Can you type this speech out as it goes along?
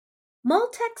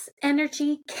Moltex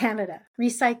Energy Canada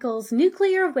recycles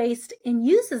nuclear waste and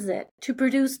uses it to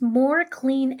produce more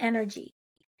clean energy.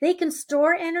 They can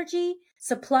store energy,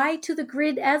 supply to the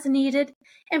grid as needed,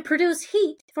 and produce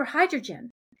heat for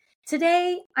hydrogen.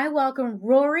 Today, I welcome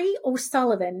Rory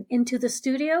O'Sullivan into the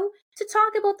studio to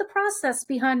talk about the process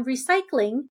behind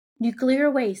recycling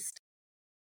nuclear waste.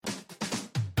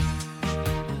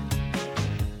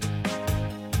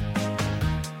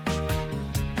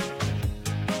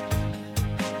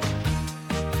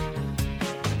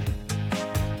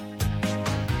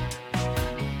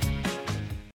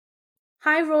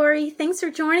 Hi, Rory. Thanks for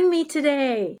joining me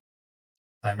today.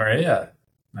 Hi, Maria.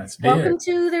 Nice to be here. Welcome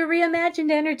to the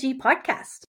Reimagined Energy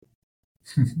podcast.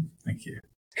 Thank you.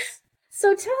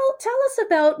 So tell us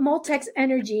about Moltex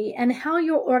Energy and how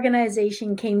your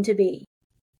organization came to be.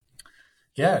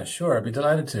 Yeah, sure. I'd be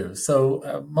delighted to. So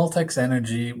Moltex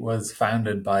Energy was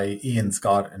founded by Ian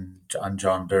Scott and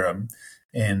John Durham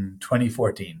in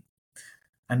 2014.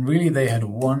 And really they had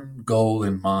one goal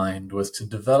in mind, was to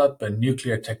develop a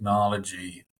nuclear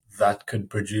technology that could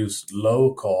produce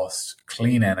low-cost,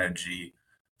 clean energy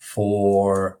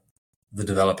for the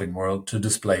developing world to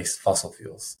displace fossil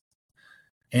fuels.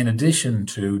 In addition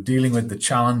to dealing with the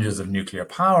challenges of nuclear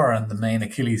power, and the main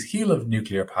Achilles heel of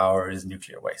nuclear power is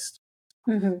nuclear waste.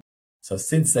 Mm-hmm. So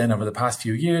since then, over the past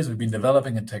few years, we've been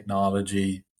developing a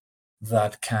technology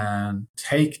that can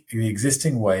take the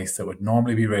existing waste that would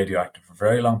normally be radioactive for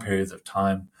very long periods of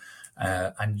time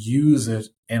and use it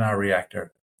in our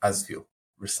reactor as fuel,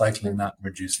 recycling that and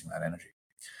reducing that energy.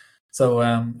 So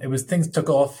things took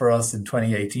off for us in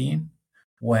 2018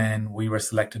 when we were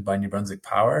selected by New Brunswick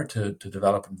Power to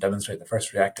develop and demonstrate the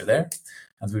first reactor there.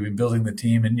 As we've been building the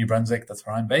team in New Brunswick, that's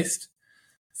where I'm based,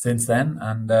 since then,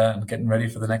 and getting ready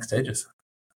for the next stages.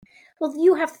 Well,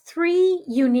 you have three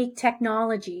unique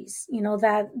technologies,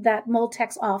 that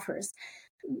Moltex offers.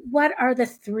 What are the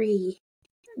three,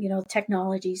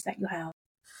 technologies that you have?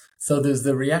 So there's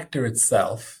the reactor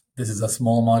itself. This is a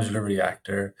small modular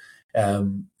reactor.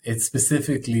 It's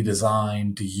specifically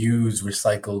designed to use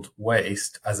recycled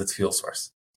waste as its fuel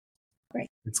source.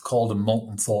 Right. It's called a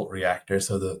molten salt reactor.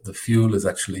 So the fuel is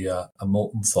actually a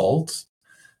molten salt,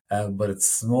 but it's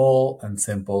small and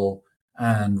simple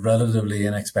and relatively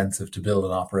inexpensive to build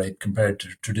and operate compared to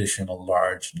traditional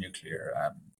large nuclear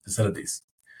facilities.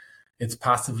 It's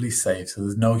passively safe, so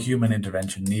there's no human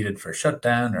intervention needed for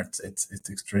shutdown, or it's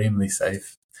extremely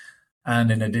safe.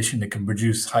 And in addition, it can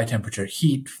produce high temperature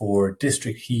heat for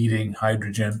district heating,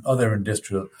 hydrogen, other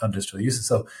industrial uses.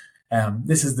 So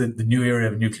this is the new era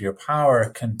of nuclear power,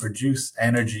 can produce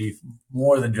energy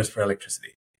more than just for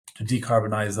electricity to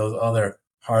decarbonize those other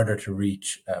harder to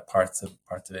reach parts of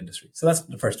industry. So that's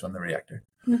the first one, the reactor.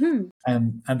 Mm-hmm.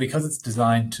 And because it's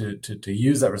designed to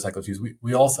use that recycled fuels,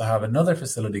 we also have another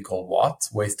facility called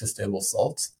WATS, Waste to Stable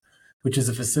Salts, which is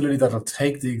a facility that'll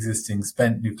take the existing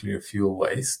spent nuclear fuel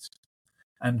waste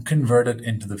and convert it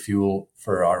into the fuel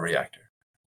for our reactor.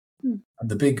 Mm.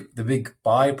 And the big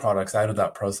byproducts out of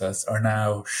that process are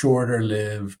now shorter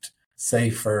lived,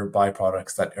 safer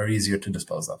byproducts that are easier to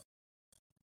dispose of,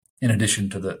 in addition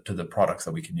to the products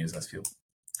that we can use as fuel.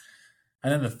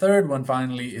 And then the third one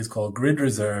finally is called Grid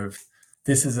Reserve.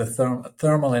 This is a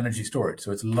thermal energy storage.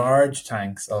 So it's large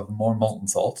tanks of more molten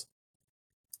salt.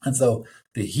 And so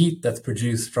the heat that's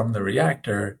produced from the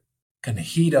reactor can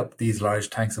heat up these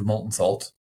large tanks of molten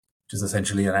salt, which is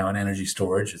essentially now an energy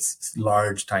storage. It's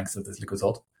large tanks of this liquid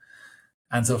salt.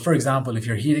 And so, for example, if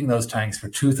you're heating those tanks for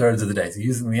 2/3 of the day, so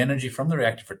using the energy from the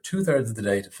reactor for 2/3 of the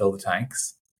day to fill the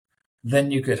tanks, then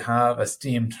you could have a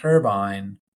steam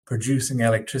turbine producing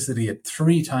electricity at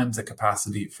 3 times the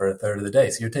capacity for 1/3 of the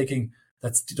day. So you're taking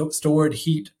that stored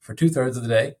heat for 2/3 of the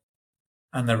day,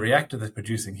 and the reactor that's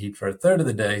producing heat for 1/3 of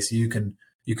the day. So you can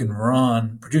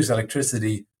produce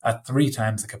electricity at 3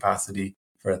 times the capacity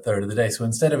for 1/3 of the day. So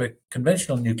instead of a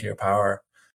conventional nuclear power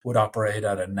would operate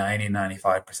at a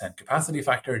 95% capacity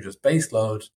factor, just base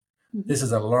load, this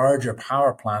is a larger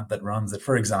power plant that runs at,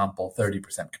 for example,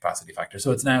 30% capacity factor.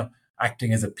 So it's now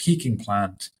acting as a peaking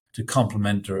plant to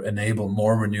complement or enable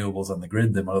more renewables on the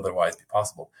grid than would otherwise be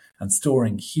possible. And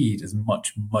storing heat is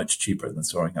much, much cheaper than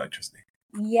storing electricity.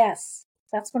 Yes,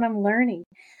 that's what I'm learning.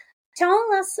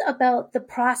 Tell us about the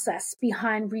process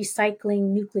behind recycling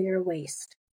nuclear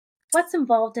waste. What's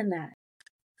involved in that?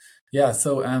 Yeah,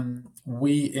 so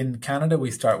in Canada,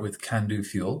 we start with CANDU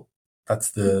fuel. That's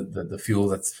the fuel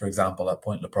that's, for example, at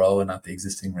Point Lepreau and at the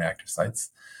existing reactor sites.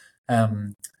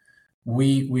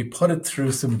 We put it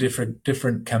through some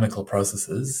different chemical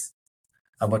processes,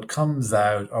 and what comes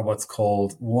out, or what's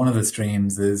called, one of the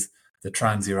streams is the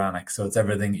transuranic. So it's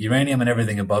everything, uranium and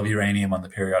everything above uranium on the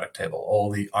periodic table,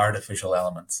 all the artificial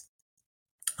elements.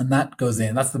 And that goes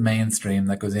in, that's the mainstream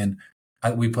that goes in.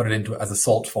 We put it into as a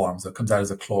salt form. So it comes out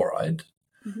as a chloride.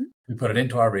 Mm-hmm. We put it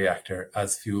into our reactor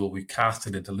as fuel. We cast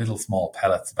it into little small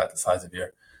pellets about the size of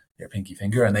your pinky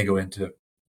finger, and they go into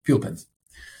fuel pins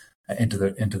into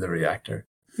the reactor.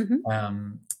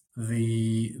 Mm-hmm.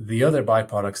 The other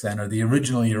byproducts then are the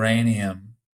original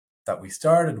uranium that we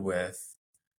started with.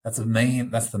 That's the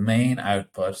main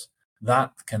output.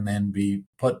 That can then be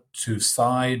put to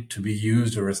side to be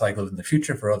used or recycled in the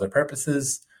future for other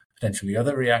purposes, potentially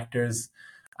other reactors,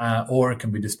 or it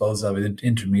can be disposed of in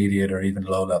intermediate or even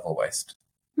low-level waste,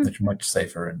 which are much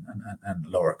safer and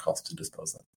lower cost to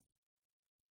dispose of.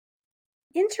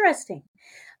 Interesting.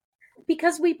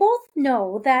 Because we both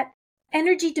know that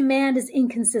energy demand is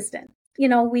inconsistent.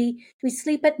 We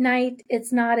sleep at night.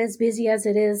 It's not as busy as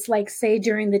it is, like, say,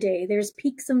 during the day. There's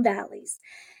peaks and valleys.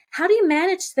 How do you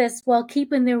manage this while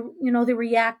keeping the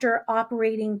reactor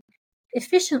operating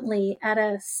efficiently at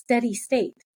a steady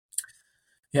state?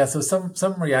 Yeah, so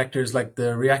some reactors, like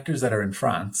the reactors that are in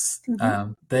France,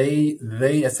 Mm-hmm.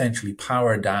 they essentially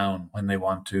power down when they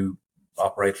want to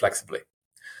operate flexibly.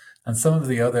 And some of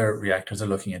the other reactors are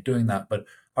looking at doing that, but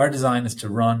our design is to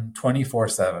run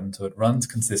 24/7, so it runs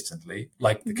consistently,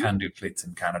 like the Mm-hmm. CANDU fleets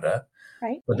in Canada.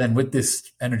 Right. But then with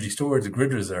this energy storage,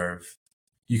 grid reserve,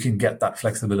 you can get that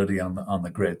flexibility on the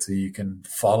grid, so you can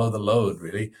follow the load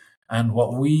really. And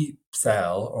what we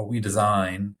sell or we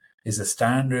design is a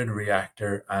standard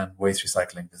reactor and waste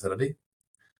recycling facility,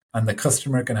 and the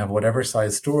customer can have whatever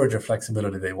size storage or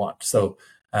flexibility they want. So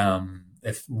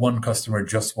if one customer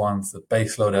just wants the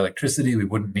base load electricity, we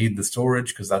wouldn't need the storage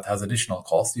because that has additional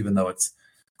cost, even though it's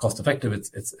cost effective. It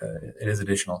is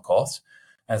additional cost.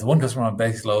 As one customer on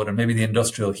base load, and maybe the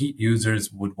industrial heat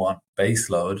users would want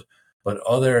base load, but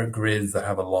other grids that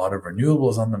have a lot of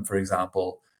renewables on them, for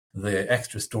example, the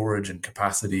extra storage and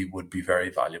capacity would be very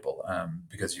valuable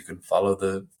because you can follow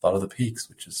the peaks,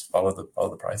 which is follow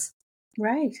the price.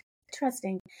 Right.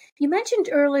 Interesting. You mentioned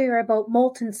earlier about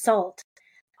molten salt.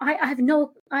 I have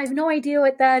no idea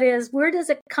what that is. Where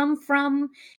does it come from?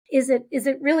 Is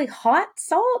it really hot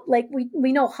salt? Like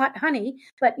we know hot honey,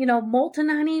 but molten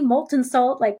honey, molten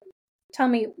salt, like, tell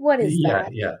me, what is Yeah,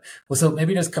 that? yeah. Well, so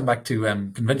maybe just come back to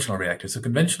conventional reactors. So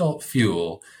conventional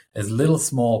fuel is little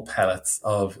small pellets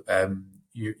of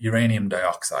uranium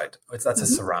dioxide. That's a Mm-hmm.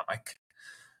 ceramic,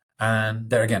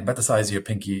 and they're again about the size of your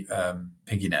pinky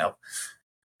nail.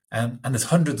 And there's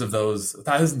hundreds of those,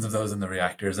 thousands of those in the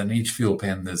reactors, and each fuel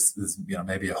pin there's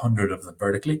maybe 100 of them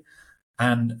vertically.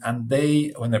 And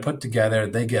they, when they're put together,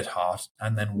 they get hot,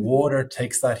 and then water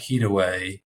takes that heat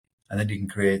away, and then you can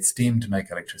create steam to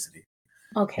make electricity.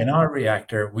 In Okay. our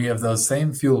reactor, we have those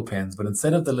same fuel pins, but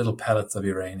instead of the little pellets of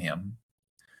uranium,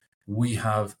 we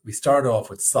start off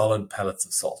with solid pellets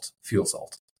of salt, fuel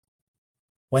salt.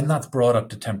 When that's brought up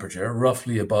to temperature,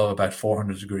 roughly above about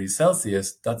 400 degrees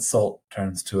Celsius, that salt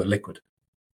turns to a liquid.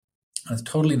 And it's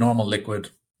totally normal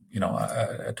liquid,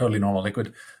 a totally normal liquid.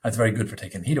 And it's very good for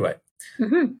taking heat away.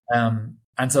 Mm-hmm.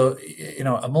 And so,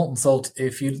 a molten salt,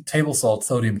 if you table salt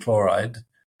sodium chloride,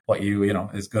 what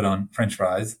is good on French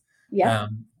fries. Yep.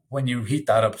 When you heat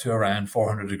that up to around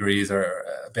 400 degrees or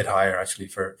a bit higher, actually,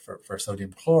 for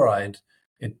sodium chloride,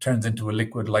 it turns into a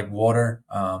liquid like water.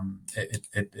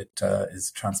 It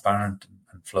is transparent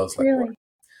and flows like water. Really?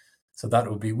 So that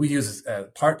would be, we use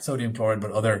part sodium chloride,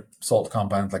 but other salt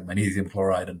compounds like magnesium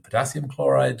chloride and potassium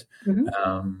chloride.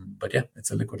 Mm-hmm. But yeah,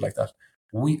 it's a liquid like that.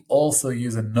 We also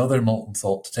use another molten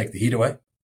salt to take the heat away.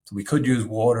 So we could use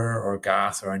water or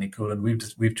gas or any coolant.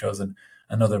 We've chosen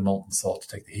another molten salt to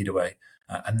take the heat away.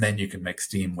 And then you can make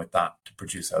steam with that to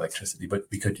produce electricity, but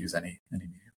we could use any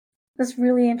medium. That's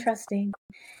really interesting.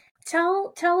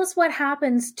 Tell us what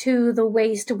happens to the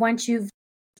waste once you've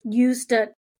used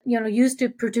it, used to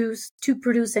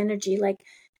produce energy. Like,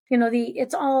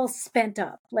 it's all spent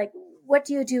up. Like, what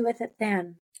do you do with it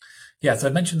then? Yeah, so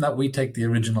I mentioned that we take the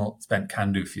original spent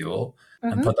CANDU fuel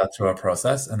and put that through our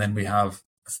process, and then we have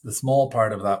the small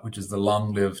part of that, which is the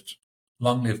long-lived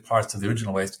parts of the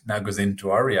original waste, now goes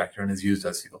into our reactor and is used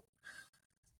as fuel.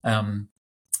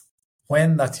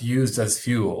 When that's used as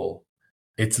fuel,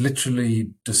 it's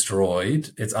literally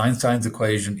destroyed. It's Einstein's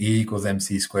equation, E equals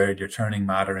mc squared. You're turning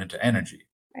matter into energy.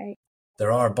 Right.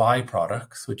 There are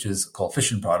byproducts, which is called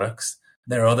fission products.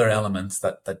 There are other elements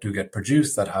that do get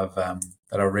produced that have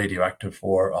that are radioactive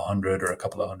for 100 or a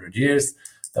couple of 100 years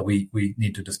that we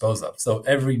need to dispose of. So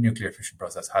every nuclear fission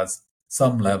process has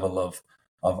some level of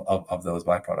those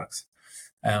byproducts.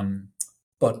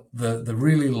 But the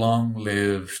really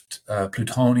long-lived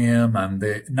plutonium and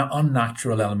the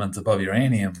unnatural elements above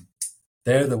uranium,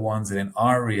 they're the ones that in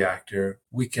our reactor,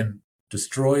 we can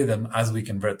destroy them as we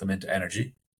convert them into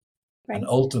energy and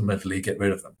ultimately get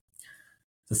rid of them.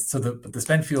 So the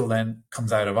spent fuel then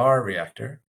comes out of our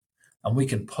reactor, and we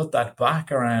can put that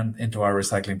back around into our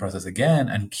recycling process again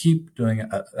and keep doing it.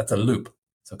 That's a loop.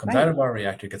 So it comes out of our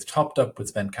reactor, gets topped up with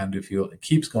spent CANDU fuel. It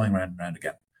keeps going round and round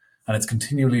again. And it's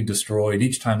continually destroyed.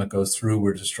 Each time it goes through,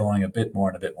 we're destroying a bit more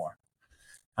and a bit more.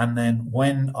 And then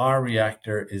when our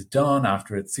reactor is done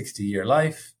after its 60-year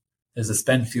life, there's a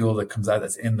spent fuel that comes out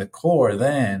that's in the core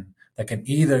then that can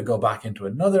either go back into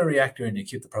another reactor and you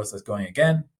keep the process going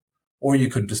again, or you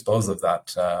could dispose of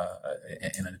that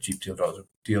in a cheap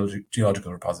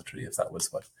geological repository if that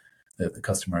was what the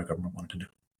customer or government wanted to do.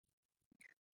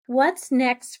 What's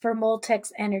next for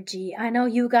Moltex Energy? I know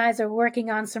you guys are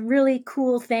working on some really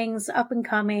cool things up and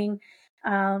coming.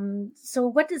 So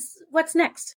what's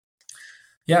next?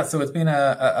 Yeah, so it's been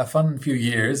a fun few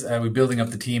years. We're building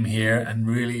up the team here and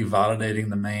really validating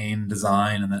the main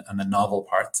design and the novel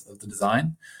parts of the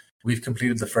design. We've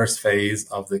completed the first phase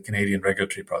of the Canadian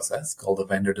regulatory process called the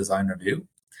Vendor Design Review.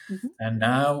 Mm-hmm. And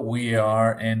now we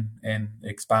are in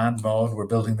expand mode. We're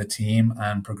building the team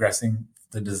and progressing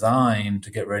the design to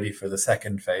get ready for the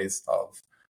second phase of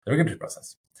the regulatory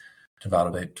process to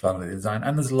validate the design.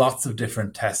 And there's lots of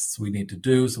different tests we need to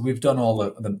do. So we've done all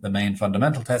the main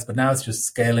fundamental tests, but now it's just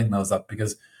scaling those up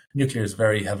because nuclear is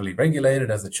very heavily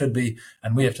regulated, as it should be,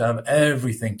 and we have to have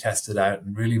everything tested out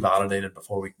and really validated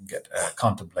before we can get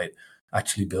contemplate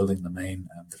actually building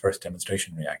the first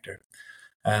demonstration reactor.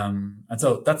 And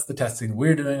so that's the testing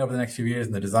we're doing over the next few years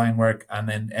and the design work. And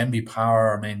then MB Power,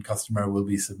 our main customer, will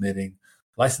be submitting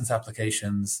license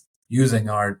applications using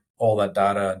all that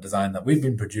data and design that we've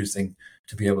been producing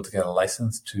to be able to get a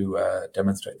license to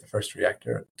demonstrate the first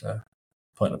reactor at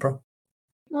Point Pro.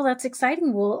 Well, that's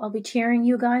exciting. I'll be cheering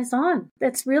you guys on.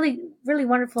 That's really, really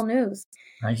wonderful news.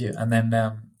 Thank you. And then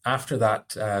after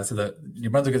that, so the New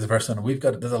Brunswick is the first one.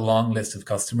 There's a long list of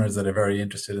customers that are very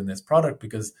interested in this product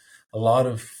because a lot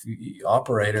of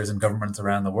operators and governments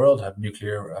around the world have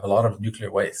a lot of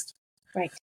nuclear waste.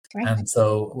 Right. And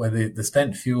so the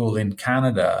spent fuel in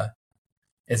Canada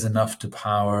is enough to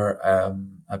power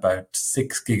about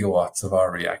 6 gigawatts of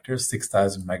our reactors,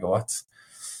 6,000 megawatts.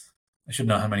 I should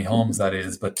know how many homes that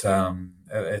is, but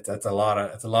it's a lot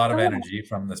of energy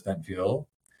from the spent fuel.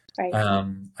 Right.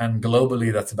 And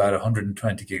globally, that's about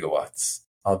 120 gigawatts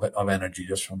of energy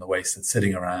just from the waste that's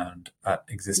sitting around at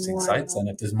existing sites. And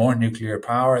if there's more nuclear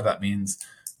power, that means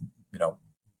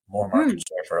more market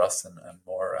share for us and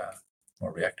more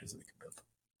reactors that we can build.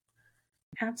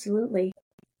 Absolutely.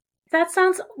 That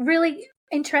sounds really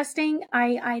interesting.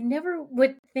 I never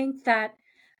would think that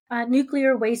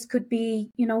nuclear waste could be,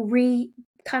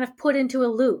 kind of put into a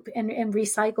loop and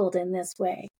recycled in this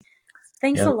way.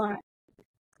 Thanks a lot.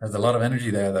 There's a lot of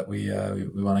energy there that we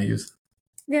want to use.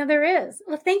 Yeah, there is.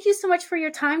 Well, thank you so much for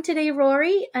your time today,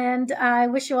 Rory, and I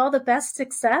wish you all the best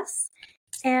success.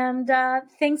 And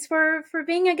thanks for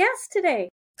being a guest today.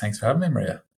 Thanks for having me,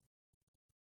 Maria.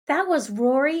 That was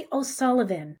Rory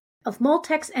O'Sullivan of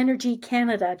Moltex Energy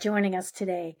Canada joining us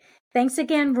today. Thanks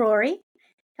again, Rory.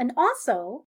 And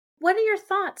also, what are your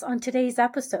thoughts on today's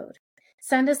episode?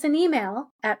 Send us an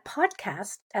email at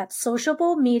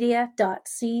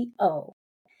podcast@sociablemedia.co.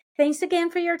 Thanks again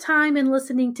for your time and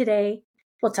listening today.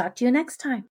 We'll talk to you next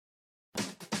time.